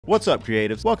What's up,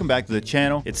 creatives? Welcome back to the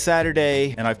channel. It's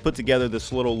Saturday and I've put together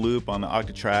this little loop on the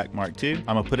Octatrack Mark II.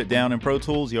 I'm gonna put it down in Pro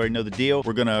Tools. You already know the deal.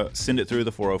 We're gonna send it through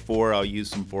the 404. I'll use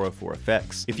some 404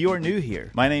 effects. If you are new here,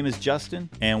 my name is Justin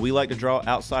and we like to draw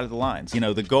outside of the lines. You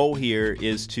know, the goal here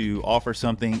is to offer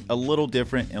something a little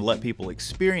different and let people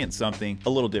experience something a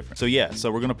little different. So yeah,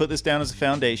 so we're gonna put this down as a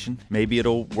foundation. Maybe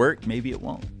it'll work, maybe it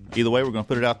won't. Either way, we're gonna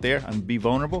put it out there. I'm gonna be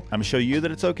vulnerable. I'm gonna show you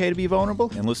that it's okay to be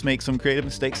vulnerable, and let's make some creative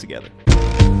mistakes together.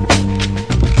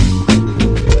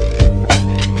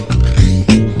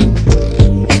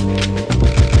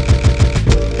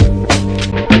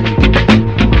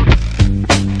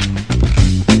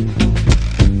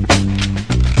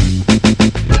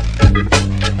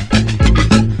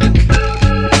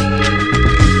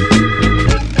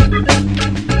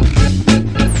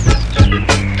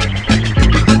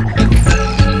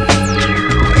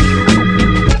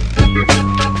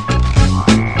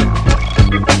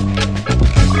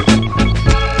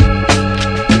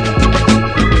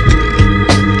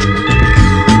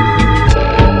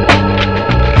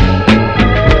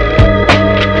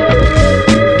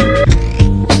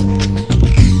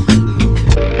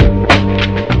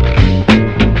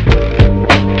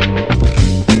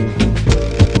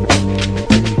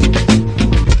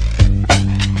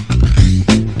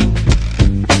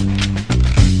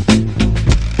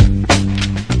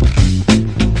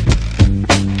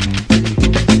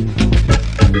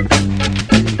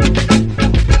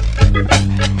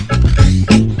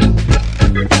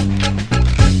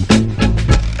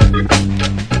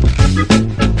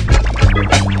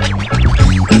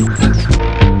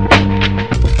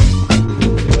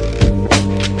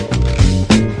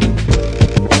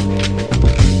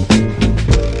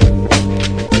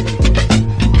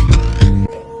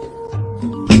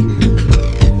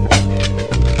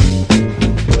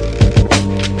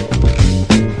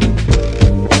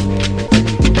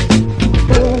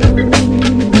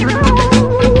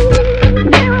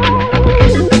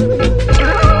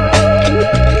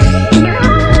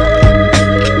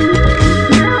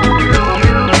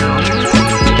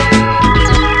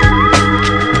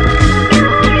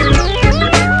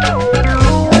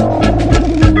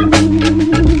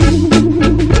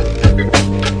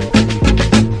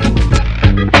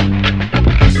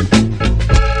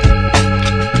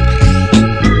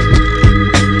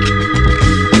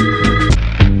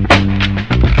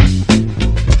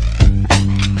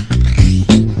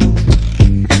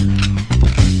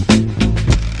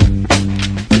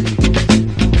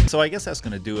 So I guess that's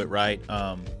gonna do it, right?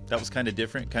 That was kind of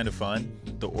different, kind of fun.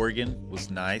 The organ was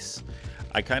nice.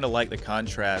 I kind of like the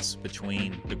contrast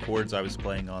between the chords I was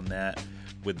playing on that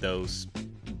with those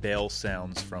bell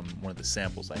sounds from one of the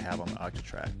samples I have on the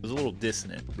Octatrack. It was a little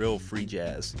dissonant, real free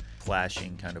jazz,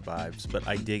 clashing kind of vibes, but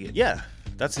I dig it. Yeah,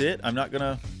 that's it. I'm not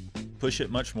gonna push it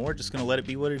much more, just gonna let it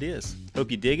be what it is. Hope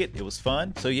you dig it. It was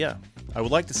fun. So yeah, I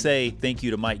would like to say thank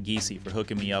you to Mike Giese for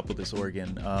hooking me up with this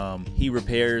organ. He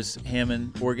repairs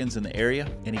Hammond organs in the area,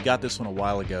 and he got this one a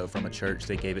while ago from a church.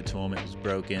 They gave it to him. It was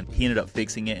broken. He ended up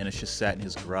fixing it, and it's just sat in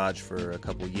his garage for a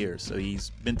couple of years. So he's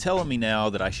been telling me now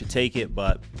that I should take it,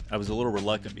 but I was a little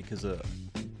reluctant because of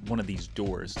one of these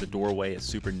doors. The doorway is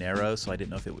super narrow, so I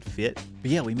didn't know if it would fit.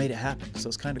 But yeah, we made it happen. So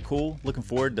it's kind of cool. Looking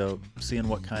forward to seeing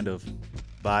what kind of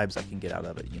vibes I can get out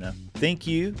of it, you know. Thank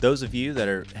you, those of you that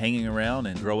are hanging around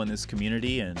and growing this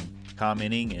community and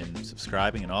commenting and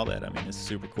subscribing and all that. I mean, it's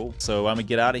super cool. So I'm gonna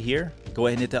get out of here. Go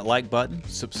ahead and hit that like button.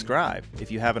 Subscribe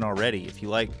if you haven't already. If you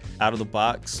like out of the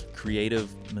box creative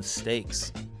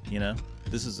mistakes, you know,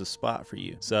 this is a spot for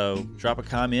you. So drop a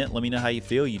comment. Let me know how you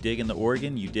feel. You digging the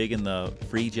organ? You digging the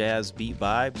free jazz beat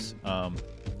vibes?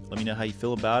 Let me know how you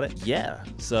feel about it. Yeah,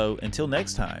 so until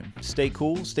next time, stay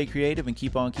cool, stay creative, and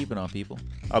keep on keeping on, people.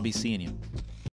 I'll be seeing you.